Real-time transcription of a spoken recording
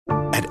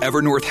At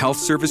Evernorth Health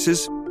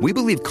Services, we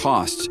believe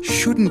costs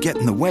shouldn't get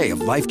in the way of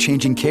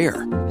life-changing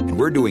care, and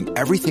we're doing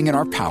everything in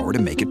our power to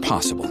make it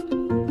possible.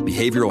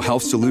 Behavioral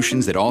health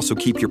solutions that also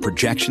keep your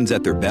projections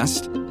at their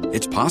best?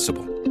 It's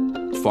possible.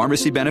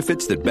 Pharmacy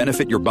benefits that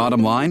benefit your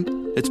bottom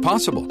line? It's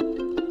possible.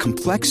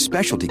 Complex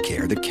specialty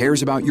care that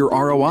cares about your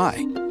ROI?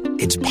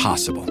 It's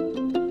possible.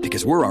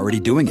 Because we're already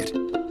doing it.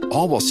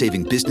 All while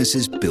saving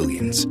businesses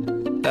billions.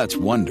 That's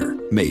Wonder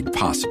made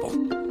possible.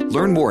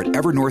 Learn more at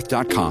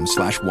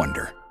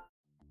evernorth.com/wonder.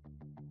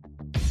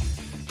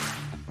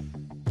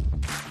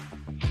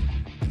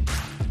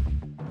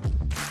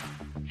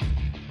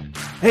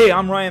 Hey,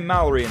 I'm Ryan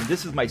Mallory, and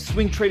this is my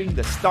Swing Trading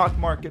the Stock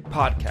Market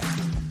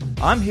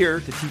podcast. I'm here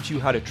to teach you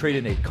how to trade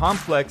in a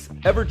complex,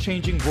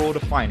 ever-changing world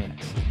of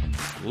finance.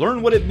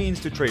 Learn what it means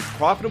to trade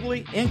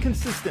profitably and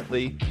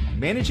consistently,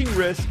 managing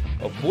risk,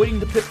 avoiding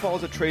the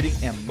pitfalls of trading,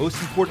 and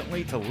most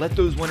importantly, to let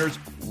those winners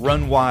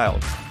run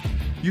wild.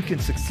 You can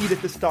succeed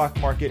at the stock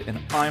market,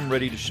 and I'm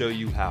ready to show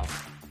you how.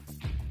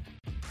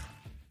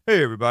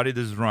 Hey everybody,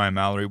 this is Ryan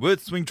Mallory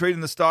with Swing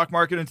Trading the Stock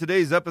Market, and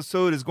today's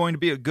episode is going to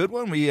be a good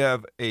one. We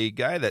have a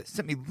guy that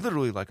sent me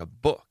literally like a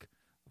book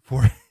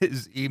for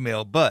his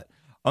email, but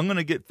I'm going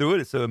to get through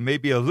it, so it may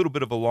be a little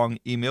bit of a long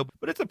email,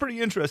 but it's a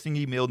pretty interesting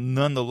email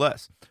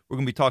nonetheless. We're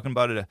going to be talking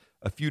about it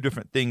a few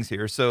different things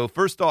here. So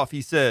first off,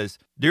 he says,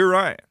 Dear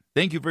Ryan,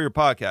 thank you for your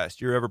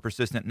podcast. Your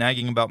ever-persistent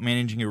nagging about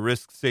managing your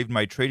risks saved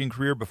my trading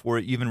career before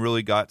it even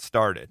really got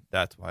started.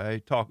 That's why I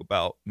talk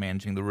about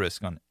managing the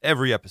risk on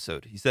every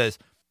episode. He says,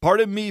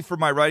 Pardon me for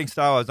my writing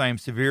style as I am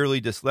severely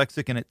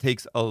dyslexic and it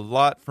takes a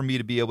lot for me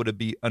to be able to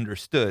be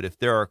understood. If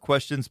there are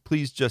questions,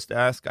 please just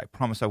ask. I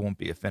promise I won't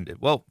be offended.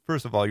 Well,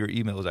 first of all, your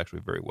email is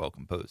actually very well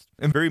composed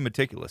and very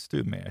meticulous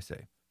too, may I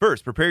say.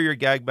 First, prepare your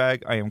gag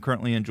bag. I am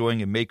currently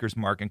enjoying a Maker's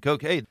Mark and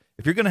Coke. Hey,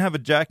 if you're going to have a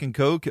Jack and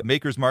Coke,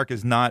 Maker's Mark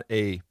is not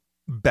a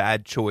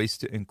bad choice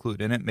to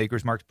include in it.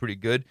 Maker's Mark's pretty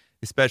good,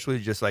 especially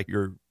just like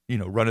your,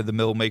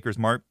 run-of-the-mill Maker's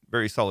Mark.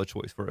 Very solid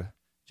choice for a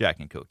Jack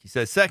and Coke. He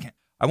says, second,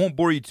 I won't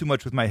bore you too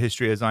much with my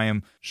history as I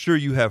am sure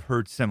you have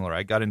heard similar.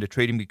 I got into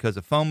trading because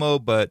of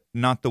FOMO, but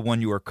not the one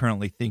you are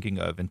currently thinking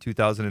of. In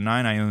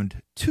 2009, I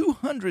owned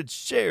 200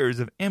 shares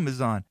of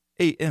Amazon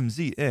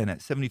AMZN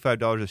at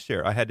 $75 a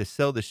share. I had to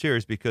sell the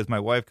shares because my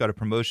wife got a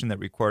promotion that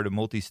required a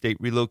multi-state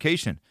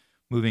relocation.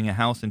 Moving a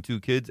house and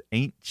 2 kids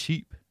ain't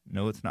cheap.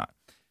 No, it's not.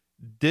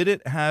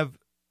 Didn't have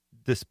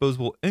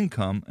disposable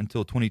income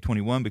until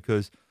 2021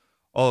 because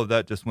all of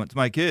that just went to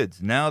my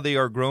kids. Now they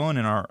are grown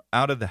and are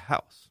out of the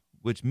house,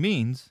 which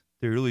means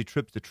their early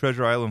trips to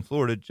Treasure Island,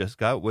 Florida just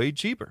got way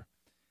cheaper.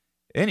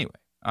 Anyway,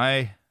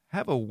 I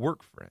have a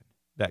work friend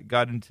that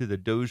got into the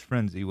Doge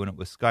frenzy when it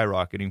was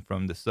skyrocketing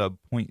from the sub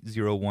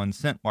 0.01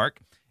 cent mark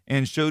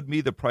and showed me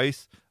the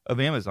price of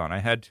Amazon. I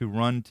had to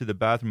run to the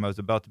bathroom. I was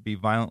about to be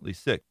violently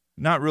sick.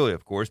 Not really,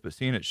 of course, but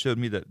seeing it showed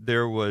me that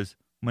there was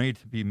money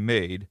to be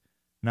made.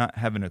 Not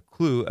having a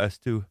clue as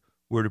to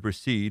where to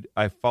proceed,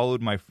 I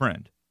followed my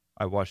friend.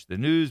 I watched the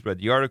news, read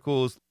the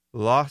articles,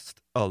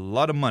 lost a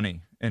lot of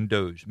money in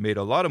Doge, made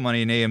a lot of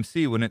money in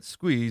AMC when it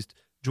squeezed,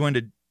 joined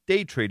a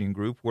day trading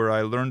group where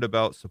I learned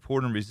about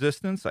support and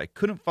resistance. I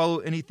couldn't follow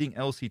anything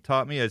else he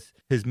taught me as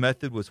his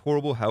method was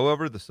horrible.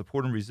 However, the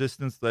support and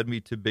resistance led me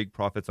to big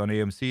profits on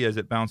AMC as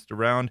it bounced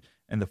around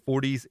in the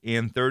 40s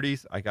and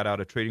 30s. I got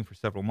out of trading for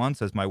several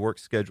months as my work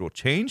schedule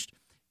changed,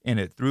 and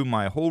it threw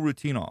my whole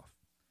routine off.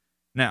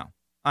 Now,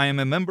 I am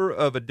a member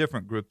of a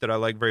different group that I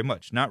like very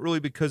much, not really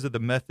because of the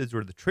methods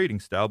or the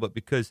trading style, but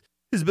because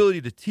his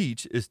ability to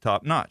teach is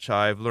top-notch.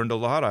 I've learned a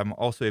lot. I'm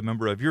also a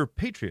member of your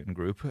Patreon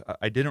group.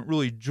 I didn't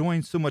really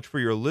join so much for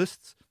your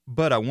lists,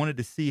 but I wanted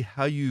to see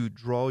how you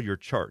draw your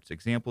charts.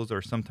 Examples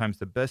are sometimes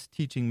the best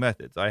teaching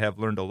methods. I have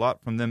learned a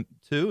lot from them,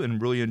 too,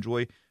 and really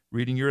enjoy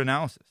reading your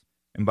analysis.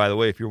 And by the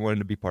way, if you're wanting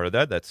to be part of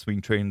that, that's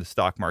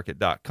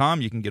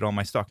swingtradingthestockmarket.com. You can get all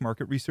my stock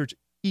market research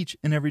each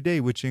and every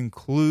day, which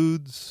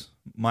includes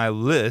my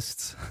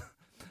lists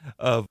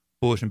of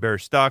bullish and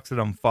bearish stocks that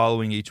I'm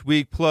following each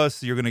week.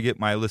 Plus, you're going to get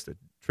my list of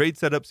trade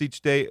setups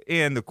each day,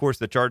 and of course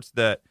the charts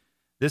that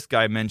this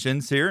guy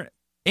mentions here,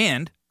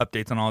 and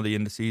updates on all the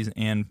indices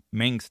and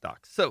main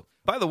stocks. So,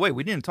 by the way,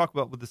 we didn't talk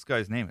about what this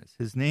guy's name is.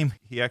 His name,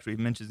 he actually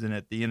mentions it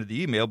at the end of the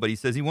email, but he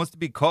says he wants to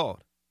be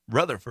called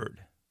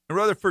Rutherford. And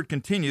Rutherford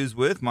continues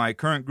with, my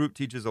current group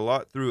teaches a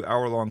lot through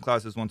hour-long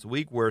classes once a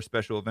week where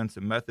special events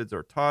and methods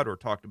are taught or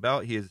talked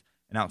about. He is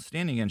an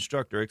outstanding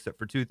instructor except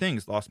for 2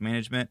 things, loss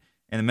management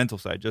and the mental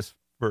side. Just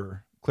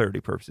for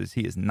clarity purposes,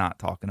 he is not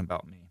talking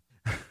about me.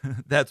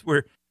 That's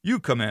where you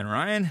come in,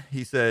 Ryan.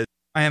 He says,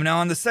 I am now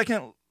on the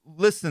second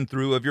listen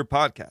through of your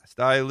podcast.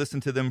 I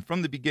listened to them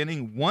from the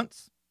beginning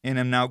once and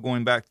am now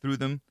going back through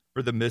them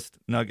for the missed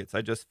nuggets.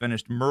 I just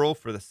finished Merle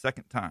for the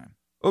second time.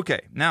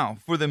 Okay, now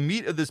for the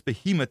meat of this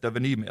behemoth of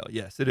an email.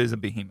 Yes, it is a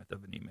behemoth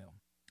of an email.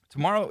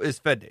 Tomorrow is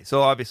Fed Day.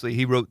 So obviously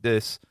he wrote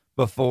this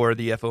before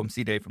the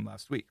FOMC day from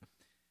last week.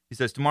 He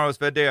says, tomorrow is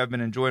Fed Day. I've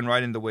been enjoying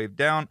riding the wave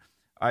down.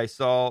 I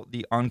saw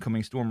the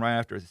oncoming storm right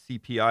after the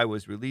CPI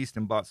was released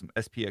and bought some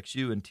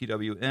SPXU and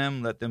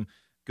TWM. Let them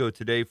go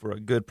today for a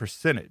good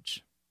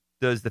percentage.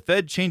 Does the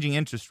Fed changing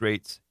interest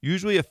rates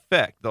usually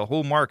affect the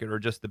whole market or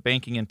just the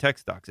banking and tech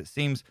stocks? It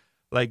seems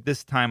like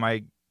this time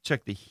I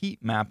checked the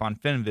heat map on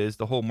FinViz,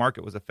 the whole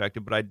market was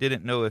affected, but I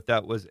didn't know if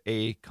that was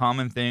a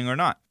common thing or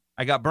not.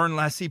 I got burned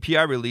last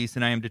CPI release,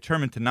 and I am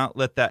determined to not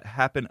let that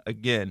happen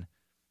again.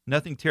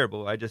 Nothing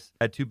terrible. I just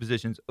had 2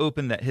 positions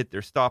open that hit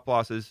their stop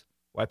losses,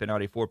 wiping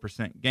out a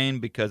 4% gain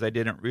because I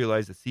didn't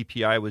realize the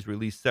CPI was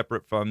released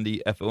separate from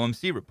the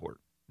FOMC report.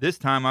 This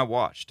time I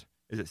watched.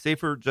 Is it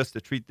safer just to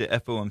treat the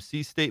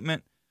FOMC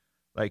statement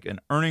like an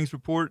earnings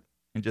report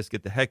and just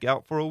get the heck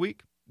out for a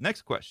week?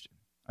 Next question.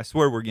 I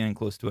swear we're getting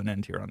close to an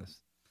end here on this.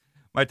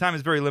 My time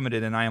is very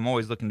limited, and I am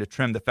always looking to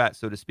trim the fat,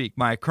 so to speak.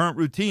 My current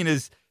routine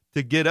is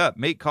to get up,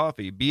 make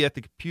coffee, be at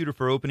the computer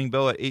for opening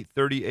bell at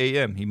 8:30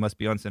 a.m. He must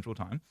be on Central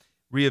Time.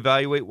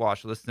 Reevaluate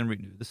watch lists and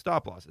renew the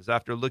stop losses.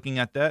 After looking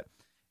at that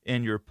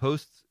and your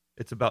posts,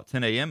 it's about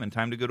 10 a.m. and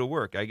time to go to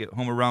work. I get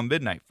home around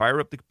midnight, fire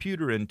up the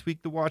computer, and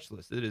tweak the watch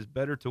list. It is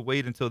better to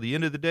wait until the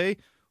end of the day,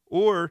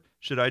 or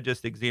should I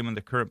just examine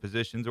the current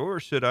positions, or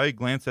should I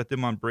glance at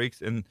them on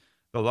breaks and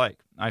the like?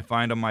 I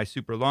find on my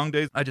super long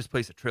days, I just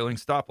place a trailing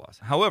stop loss.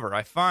 However,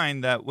 I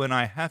find that when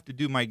I have to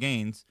do my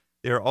gains,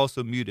 they are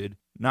also muted,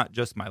 not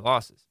just my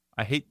losses.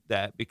 I hate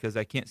that because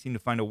I can't seem to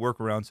find a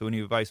workaround, so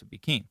any advice would be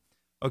keen.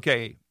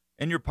 Okay,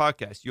 in your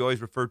podcast, you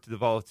always refer to the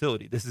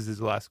volatility. This is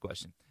his last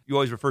question. You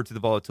always refer to the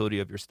volatility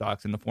of your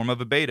stocks in the form of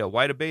a beta.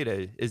 Why a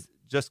beta? Is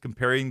just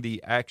comparing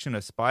the action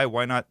of SPY.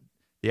 Why not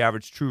the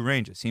average true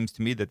range? It seems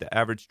to me that the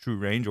average true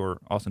range, or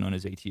also known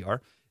as ATR,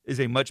 is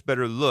a much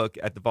better look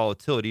at the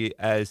volatility,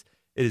 as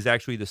it is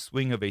actually the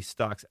swing of a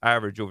stock's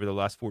average over the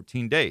last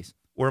 14 days.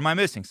 Or am I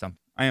missing something?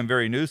 I am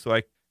very new, so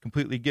I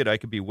completely get I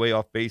could be way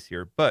off base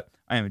here, but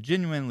I am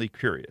genuinely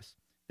curious.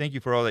 Thank you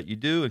for all that you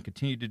do and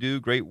continue to do.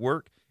 Great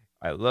work.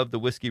 I love the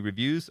whiskey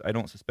reviews. I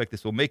don't suspect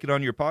this will make it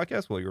on your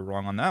podcast. Well, you're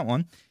wrong on that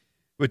one,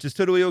 which is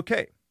totally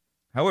okay.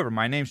 However,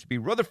 my name should be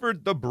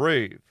Rutherford the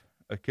Brave,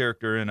 a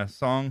character in a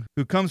song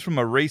who comes from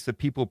a race of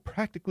people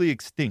practically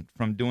extinct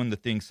from doing the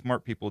things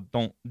smart people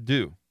don't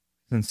do.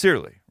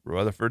 Sincerely,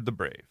 Rutherford the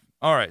Brave.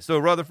 All right, so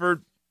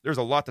Rutherford, there's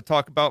a lot to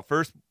talk about.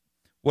 First,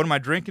 what am I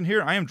drinking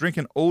here? I am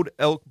drinking Old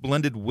Elk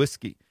blended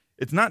whiskey.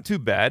 It's not too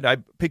bad. I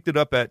picked it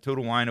up at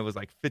Total Wine. It was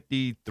like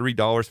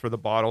 $53 for the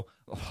bottle.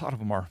 A lot of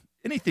them are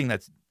anything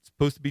that's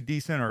supposed to be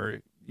decent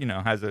or, you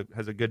know, has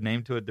a good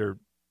name to it. They're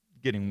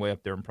getting way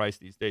up there in price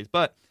these days.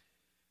 But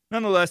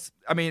nonetheless,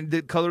 I mean,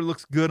 the color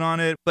looks good on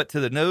it, but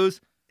to the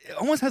nose, it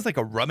almost has like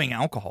a rubbing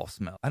alcohol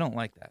smell. I don't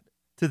like that.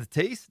 To the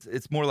taste,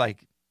 it's more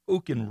like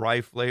oak and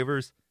rye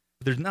flavors.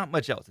 But there's not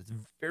much else. It's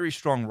very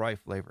strong rye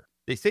flavor.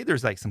 They say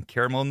there's like some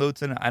caramel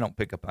notes in it. I don't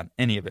pick up on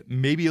any of it.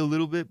 Maybe a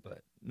little bit,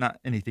 but not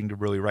anything to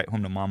really write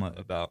home to mama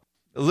about.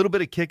 A little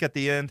bit of kick at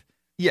the end.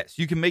 Yes,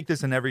 you can make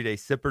this an everyday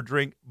sipper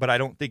drink, but I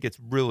don't think it's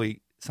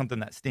really something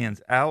that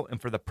stands out.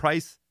 And for the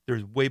price,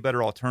 there's way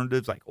better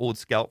alternatives like Old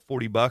Scout,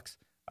 $40.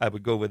 I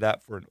would go with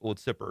that for an old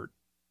sipper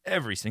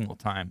every single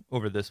time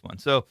over this one.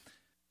 So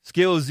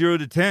scale of 0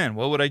 to 10,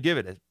 what would I give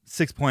it? A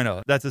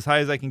 6.0. That's as high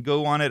as I can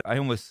go on it. I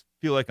almost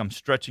feel like I'm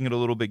stretching it a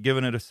little bit,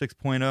 giving it a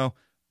 6.0.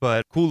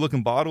 But cool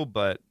looking bottle,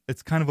 but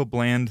it's kind of a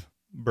bland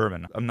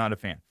bourbon. I'm not a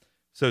fan.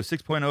 So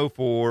 6.0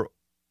 for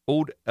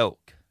Old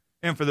Elk.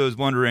 And for those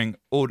wondering,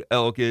 Old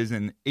Elk is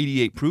an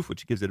 88 proof,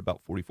 which gives it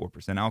about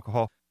 44%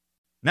 alcohol.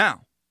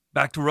 Now,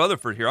 back to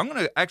Rutherford here. I'm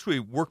going to actually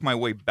work my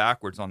way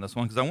backwards on this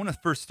one because I want to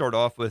first start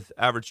off with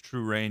average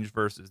true range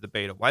versus the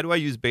beta. Why do I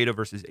use beta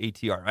versus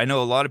ATR? I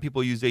know a lot of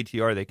people use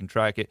ATR. They can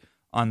track it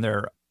on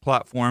their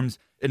platforms,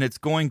 and it's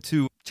going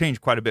to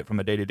change quite a bit from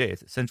a day-to-day.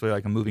 It's essentially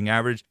like a moving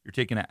average. You're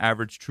taking an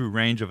average true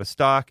range of a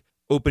stock,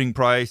 opening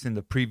price and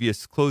the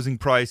previous closing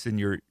price, and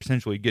you're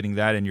essentially getting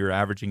that, and you're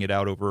averaging it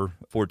out over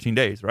 14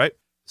 days, right?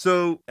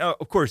 So,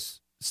 of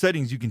course,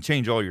 settings, you can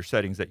change all your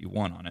settings that you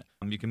want on it.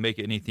 You can make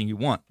it anything you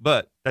want,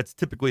 but that's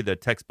typically the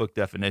textbook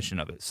definition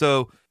of it.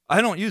 So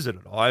I don't use it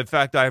at all. In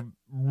fact, I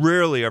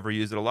rarely ever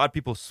use it. A lot of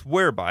people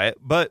swear by it,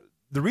 but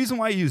the reason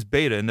why I use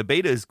beta, and the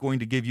beta is going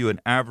to give you an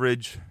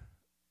average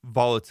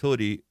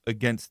volatility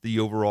against the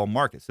overall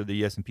market. So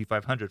the S&P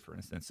 500, for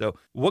instance. So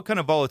what kind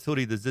of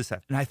volatility does this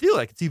have? And I feel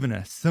like it's even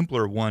a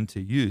simpler one to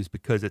use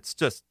because it's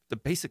just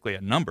basically a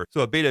number.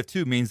 So a beta of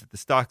 2 means that the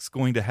stock's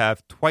going to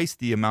have twice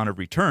the amount of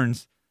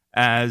returns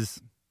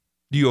as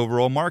the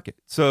overall market.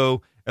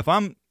 So if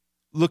I'm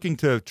looking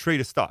to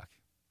trade a stock,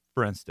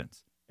 for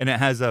instance, and it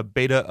has a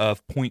beta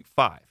of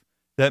 0.5,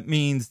 that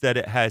means that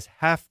it has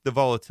half the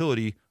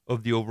volatility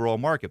of the overall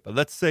market. But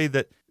let's say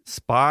that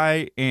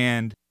SPY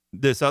and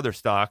this other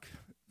stock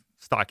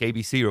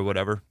ABC or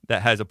whatever,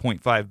 that has a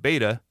 0.5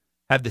 beta,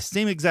 have the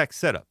same exact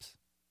setups.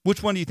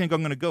 Which one do you think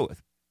I'm going to go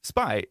with?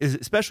 SPY,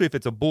 especially if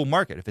it's a bull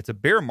market. If it's a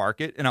bear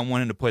market and I'm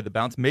wanting to play the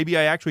bounce, maybe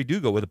I actually do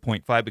go with a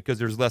 0.5 because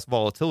there's less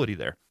volatility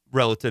there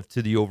relative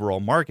to the overall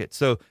market.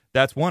 So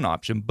that's one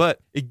option, but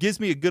it gives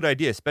me a good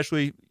idea,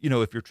 especially,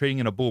 if you're trading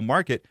in a bull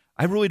market.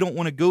 I really don't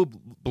want to go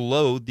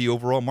below the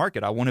overall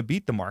market. I want to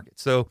beat the market.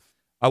 So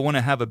I want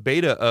to have a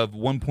beta of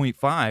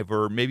 1.5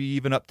 or maybe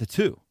even up to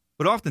 2.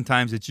 But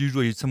oftentimes it's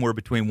usually somewhere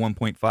between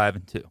 1.5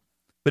 and 2.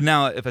 But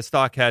now if a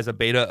stock has a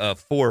beta of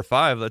 4 or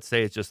 5, let's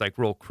say it's just like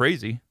real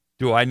crazy,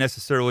 do I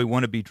necessarily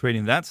want to be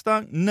trading that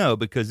stock? No,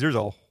 because there's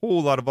a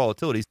whole lot of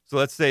volatility. So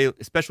let's say,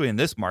 especially in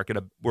this market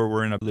where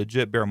we're in a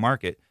legit bear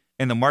market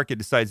and the market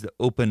decides to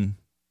open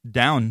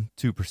down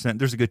 2%,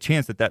 there's a good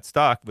chance that that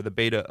stock with a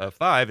beta of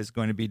 5 is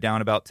going to be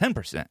down about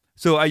 10%.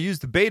 So I use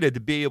the beta to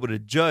be able to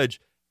judge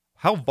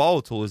how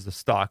volatile is the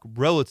stock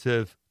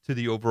relative to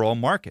the overall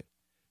market.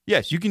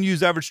 Yes, you can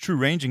use average true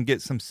range and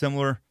get some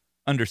similar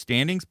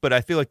understandings, but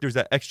I feel like there's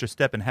that extra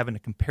step in having to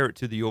compare it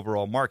to the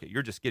overall market.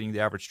 You're just getting the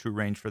average true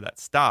range for that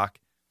stock,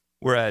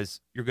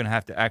 whereas you're going to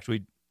have to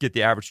actually get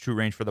the average true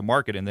range for the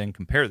market and then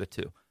compare the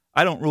two.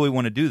 I don't really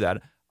want to do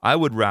that. I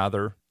would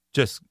rather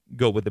just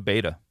go with the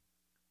beta.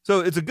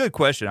 So it's a good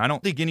question. I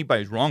don't think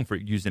anybody's wrong for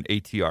using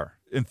ATR.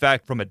 In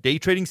fact, from a day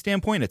trading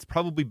standpoint, it's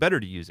probably better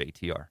to use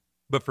ATR.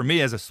 But for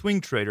me as a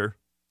swing trader,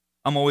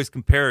 I'm always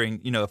comparing,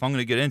 if I'm going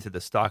to get into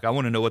the stock, I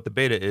want to know what the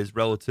beta is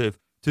relative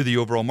to the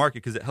overall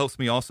market, because it helps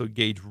me also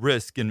gauge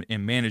risk and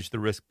manage the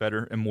risk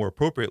better and more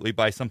appropriately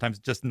by sometimes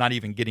just not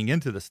even getting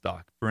into the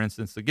stock. For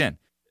instance, again,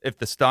 if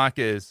the stock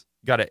is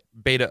got a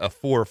beta of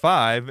 4 or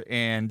 5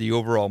 and the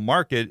overall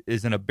market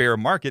is in a bear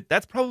market,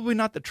 that's probably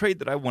not the trade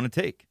that I want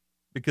to take,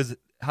 because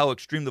how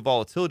extreme the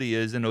volatility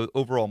is in an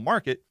overall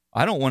market,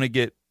 I don't want to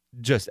get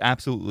just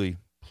absolutely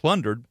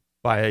plundered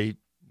by a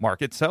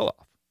market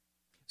sell-off.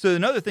 So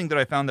another thing that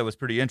I found that was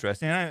pretty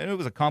interesting, and it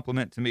was a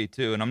compliment to me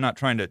too, and I'm not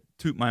trying to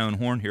toot my own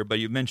horn here, but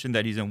you mentioned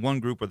that he's in one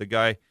group where the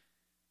guy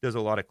does a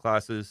lot of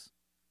classes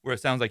where it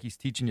sounds like he's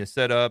teaching you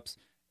setups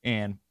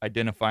and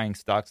identifying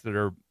stocks that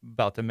are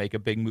about to make a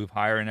big move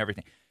higher and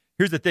everything.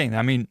 Here's the thing.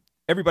 I mean,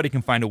 everybody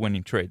can find a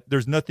winning trade.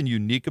 There's nothing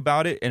unique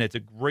about it, and it's a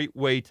great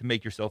way to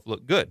make yourself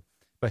look good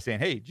by saying,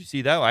 hey, did you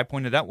see that? I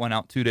pointed that one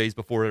out 2 days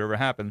before it ever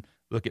happened.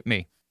 Look at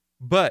me.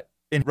 But,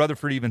 and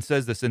Rutherford even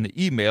says this in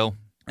the email,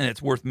 and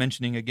it's worth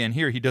mentioning again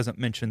here, he doesn't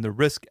mention the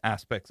risk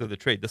aspects of the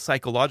trade, the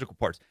psychological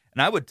parts.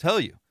 And I would tell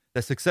you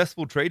that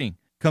successful trading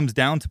comes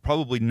down to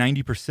probably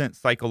 90%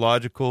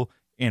 psychological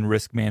and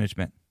risk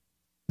management.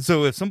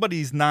 So if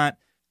somebody's not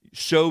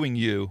showing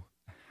you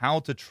how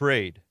to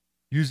trade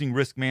using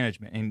risk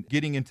management and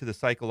getting into the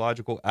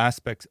psychological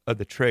aspects of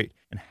the trade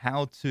and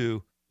how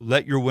to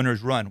let your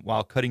winners run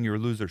while cutting your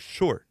losers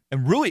short,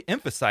 and really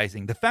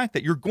emphasizing the fact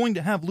that you're going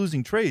to have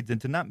losing trades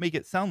and to not make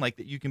it sound like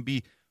that you can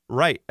be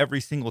right every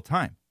single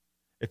time.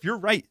 If you're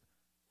right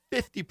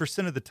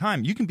 50% of the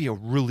time, you can be a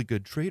really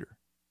good trader.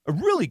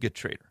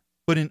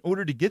 But in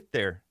order to get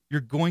there,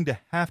 you're going to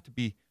have to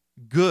be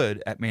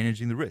good at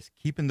managing the risk,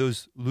 keeping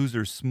those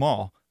losers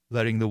small,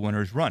 letting the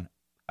winners run.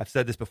 I've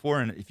said this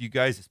before, and if you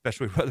guys,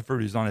 especially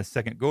Rutherford, who's on his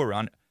second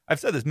go-around, I've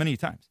said this many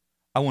times.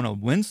 I want to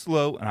win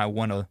slow, and I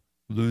want to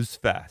lose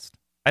fast.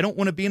 I don't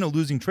want to be in a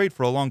losing trade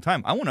for a long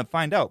time. I want to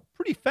find out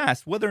pretty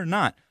fast whether or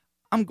not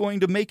I'm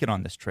going to make it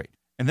on this trade.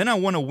 And then I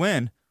want to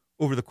win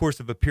over the course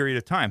of a period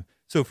of time.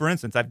 So for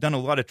instance, I've done a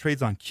lot of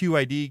trades on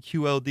QID,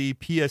 QLD,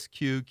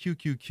 PSQ,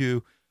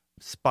 QQQ,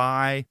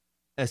 SPY,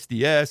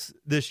 SDS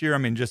this year. I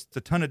mean, just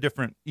a ton of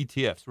different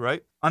ETFs,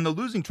 right? On the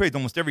losing trades,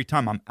 almost every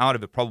time I'm out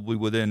of it probably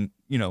within,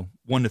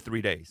 1 to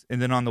 3 days.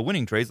 And then on the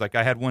winning trades, like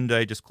I had one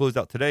day just closed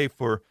out today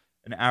for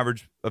an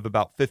average of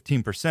about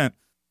 15%.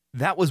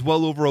 That was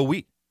well over a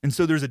week. And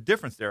so there's a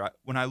difference there.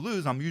 When I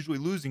lose, I'm usually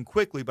losing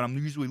quickly, but I'm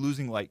usually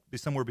losing like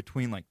somewhere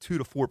between like 2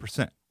 to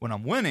 4%. When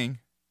I'm winning,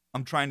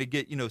 I'm trying to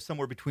get,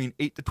 somewhere between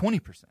 8 to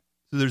 20%. So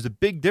there's a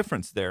big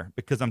difference there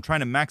because I'm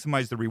trying to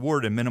maximize the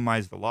reward and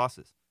minimize the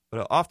losses.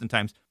 But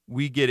oftentimes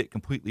we get it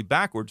completely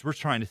backwards. We're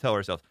trying to tell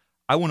ourselves,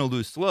 I want to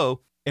lose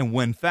slow and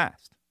win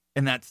fast.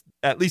 And that's,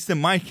 at least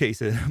in my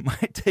case, my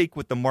take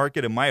with the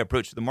market and my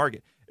approach to the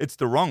market, it's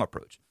the wrong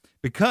approach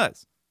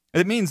because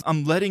it means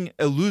I'm letting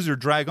a loser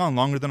drag on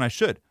longer than I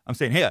should. I'm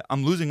saying, hey,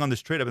 I'm losing on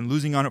this trade. I've been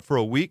losing on it for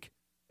a week,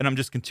 and I'm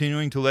just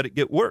continuing to let it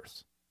get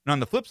worse. And on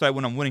the flip side,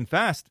 when I'm winning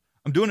fast,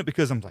 I'm doing it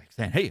because I'm like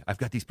saying, hey, I've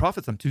got these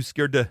profits. I'm too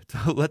scared to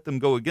let them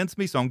go against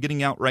me, so I'm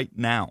getting out right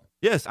now.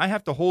 Yes, I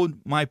have to hold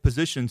my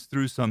positions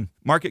through some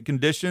market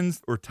conditions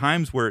or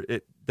times where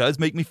it does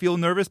make me feel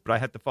nervous, but I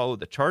have to follow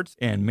the charts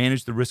and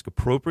manage the risk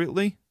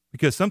appropriately.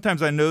 Because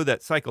sometimes I know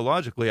that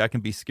psychologically I can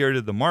be scared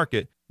of the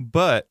market,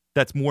 but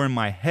that's more in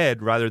my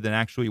head rather than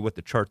actually what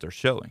the charts are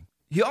showing.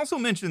 He also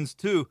mentions,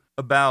 too,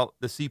 about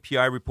the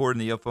CPI report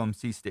and the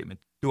FOMC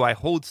statement. Do I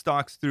hold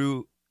stocks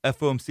through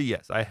FOMC?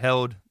 Yes, I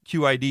held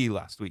QID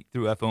last week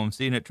through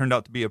FOMC, and it turned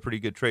out to be a pretty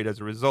good trade as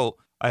a result.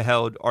 I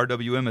held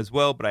RWM as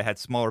well, but I had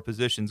smaller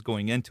positions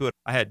going into it.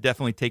 I had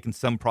definitely taken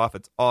some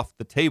profits off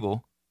the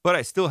table, but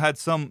I still had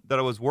some that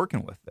I was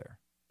working with there.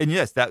 And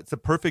yes, that's a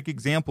perfect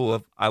example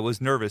of I was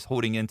nervous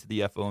holding into the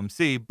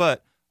FOMC,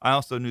 but I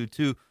also knew,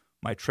 too,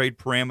 my trade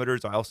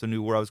parameters. I also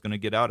knew where I was going to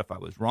get out if I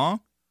was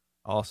wrong.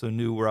 I also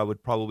knew where I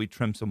would probably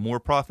trim some more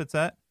profits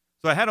at.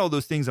 So I had all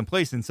those things in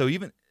place. And so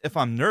even if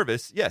I'm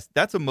nervous, yes,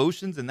 that's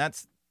emotions, and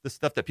that's the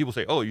stuff that people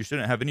say, oh, you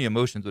shouldn't have any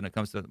emotions when it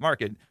comes to the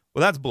market.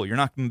 Well, that's bull. You're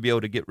not going to be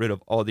able to get rid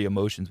of all the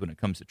emotions when it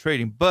comes to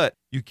trading, but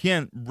you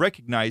can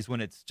recognize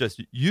when it's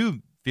just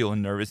you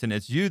feeling nervous and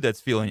it's you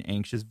that's feeling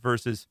anxious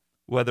versus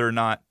whether or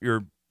not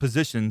you're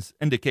positions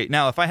indicate.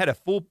 Now, if I had a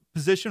full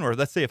position, or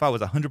let's say if I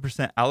was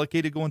 100%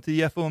 allocated going to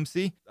the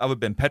FOMC, I would have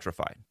been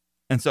petrified.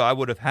 And so I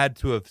would have had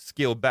to have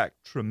scaled back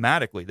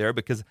dramatically there,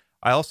 because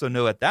I also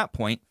know at that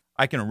point,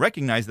 I can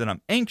recognize that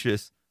I'm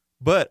anxious,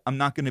 but I'm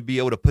not going to be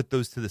able to put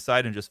those to the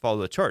side and just follow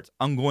the charts.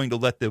 I'm going to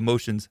let the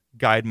emotions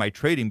guide my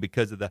trading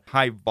because of the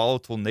high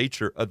volatile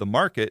nature of the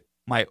market,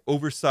 my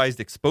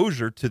oversized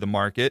exposure to the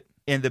market,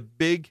 and the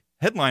big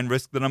headline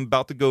risk that I'm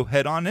about to go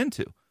head on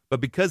into. But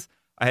because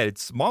I had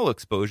small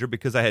exposure,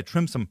 because I had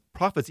trimmed some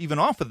profits even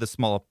off of the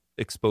small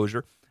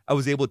exposure, I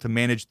was able to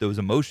manage those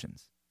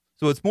emotions.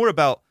 So it's more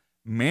about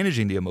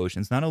managing the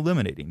emotions, not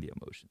eliminating the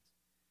emotions.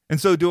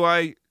 And so do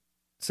I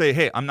say,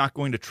 hey, I'm not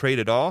going to trade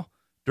at all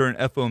during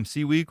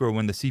FOMC week or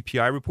when the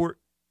CPI report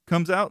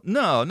comes out?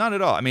 No, not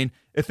at all. I mean,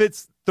 if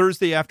it's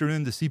Thursday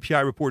afternoon, the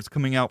CPI report's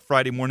coming out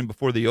Friday morning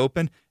before the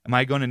open, am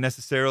I going to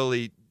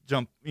necessarily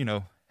jump,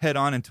 head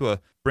on into a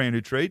brand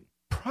new trade?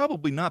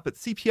 Probably not, but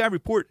CPI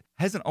report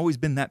hasn't always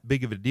been that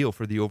big of a deal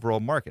for the overall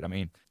market. I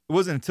mean, it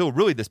wasn't until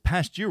really this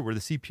past year where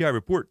the CPI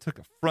report took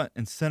a front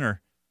and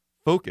center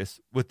focus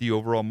with the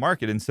overall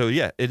market. And so,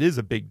 yeah, it is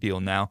a big deal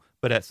now.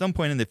 But at some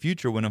point in the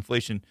future, when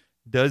inflation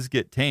does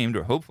get tamed,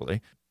 or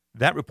hopefully,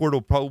 that report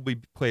will probably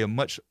play a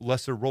much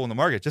lesser role in the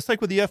market, just like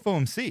with the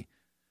FOMC.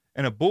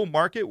 In a bull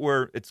market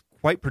where it's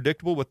quite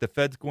predictable what the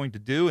Fed's going to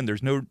do and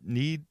there's no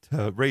need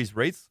to raise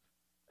rates,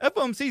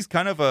 FOMC is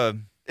kind of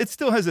it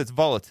still has its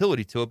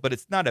volatility to it, but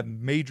it's not a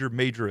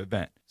major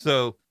event.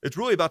 So it's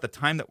really about the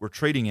time that we're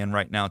trading in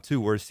right now,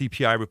 too, where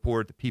CPI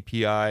report, the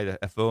PPI,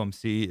 the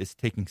FOMC is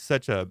taking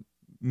such a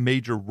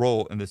major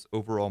role in this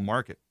overall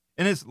market.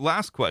 And his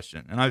last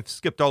question, and I've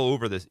skipped all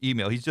over this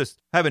email, he's just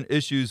having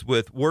issues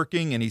with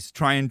working, and he's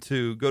trying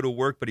to go to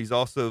work, but he's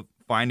also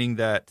finding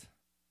that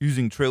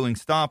using trailing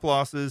stop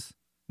losses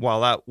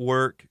while at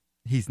work,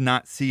 he's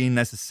not seeing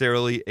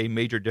necessarily a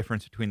major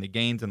difference between the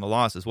gains and the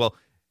losses. Well,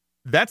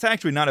 that's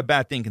actually not a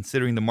bad thing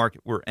considering the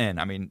market we're in.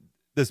 I mean,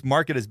 this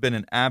market has been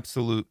an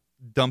absolute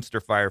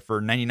dumpster fire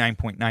for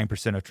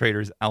 99.9% of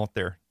traders out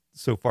there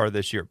so far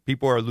this year.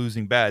 People are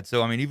losing bad.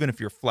 So, I mean, even if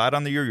you're flat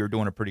on the year, you're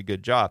doing a pretty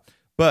good job.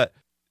 But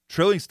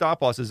trailing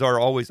stop losses are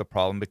always a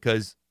problem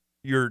because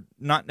you're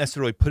not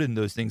necessarily putting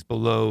those things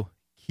below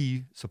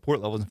key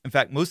support levels. In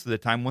fact, most of the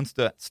time, once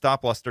the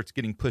stop loss starts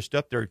getting pushed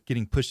up, they're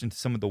getting pushed into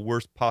some of the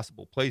worst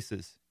possible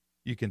places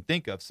you can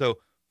think of. So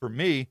for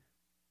me,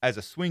 as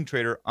a swing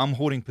trader, I'm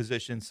holding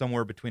positions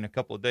somewhere between a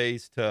couple of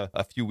days to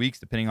a few weeks,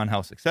 depending on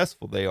how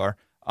successful they are.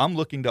 I'm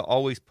looking to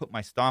always put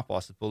my stop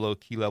losses below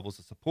key levels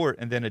of support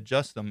and then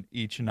adjust them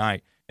each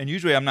night. And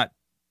usually I'm not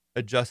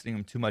adjusting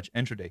them too much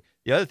intraday.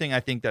 The other thing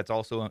I think that's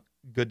also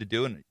good to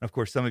do, and of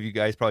course some of you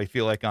guys probably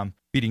feel like I'm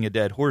beating a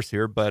dead horse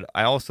here, but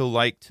I also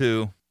like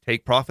to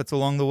take profits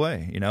along the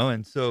way,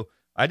 and so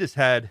I just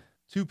had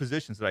 2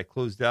 positions that I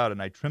closed out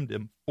and I trimmed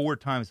them 4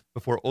 times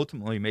before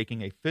ultimately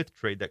making a 5th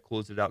trade that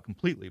closed it out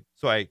completely.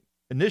 So I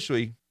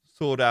initially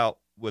sold out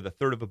with a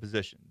third of a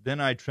position. Then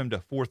I trimmed a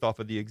 4th off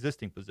of the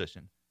existing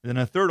position. Then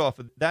a 3rd off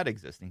of that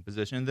existing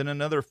position. And then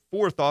another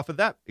 4th off of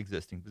that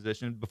existing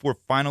position before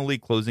finally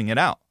closing it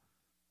out.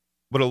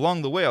 But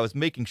along the way, I was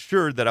making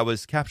sure that I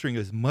was capturing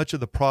as much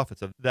of the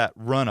profits of that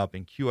run up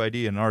in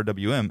QID and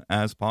RWM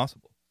as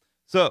possible.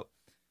 So,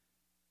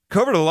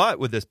 covered a lot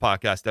with this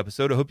podcast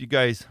episode. I hope you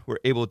guys were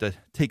able to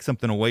take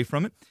something away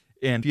from it.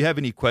 And if you have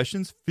any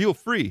questions, feel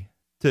free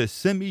to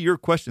send me your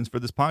questions for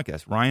this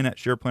podcast,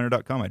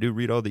 Ryan@SharePlanner.com. I do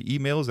read all the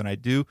emails and I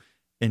do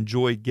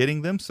enjoy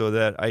getting them so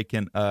that I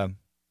can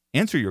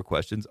answer your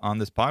questions on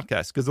this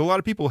podcast, because a lot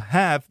of people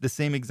have the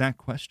same exact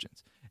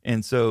questions.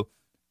 And so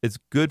it's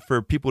good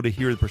for people to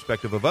hear the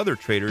perspective of other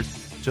traders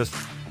just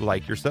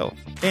like yourself.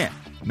 And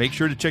make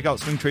sure to check out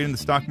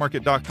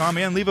swingtradingthestockmarket.com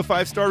and leave a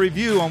 5-star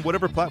review on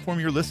whatever platform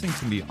you're listening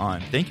to me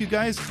on. Thank you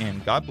guys,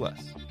 and God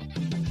bless.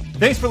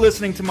 Thanks for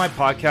listening to my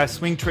podcast,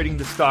 Swing Trading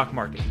the Stock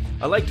Market.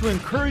 I'd like to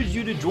encourage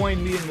you to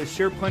join me in the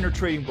SharePlanner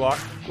Trading Block,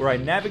 where I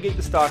navigate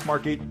the stock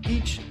market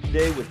each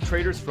day with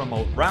traders from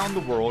around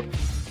the world.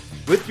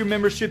 With your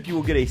membership, you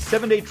will get a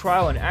 7-day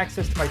trial and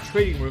access to my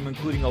trading room,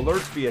 including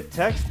alerts via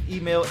text,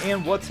 email,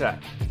 and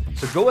WhatsApp.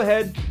 So go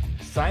ahead,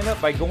 sign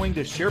up by going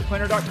to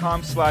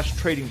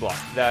shareplanner.com/trading block.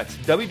 That's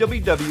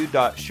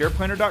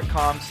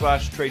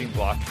www.shareplanner.com/trading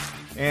block.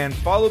 And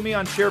follow me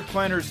on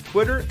SharePlanner's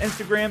Twitter,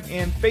 Instagram,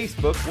 and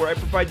Facebook, where I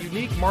provide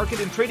unique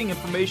market and trading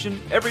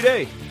information every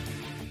day.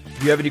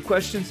 If you have any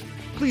questions,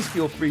 please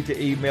feel free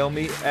to email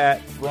me at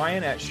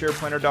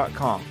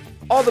ryan@shareplanner.com.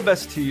 All the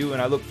best to you,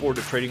 and I look forward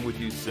to trading with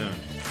you soon.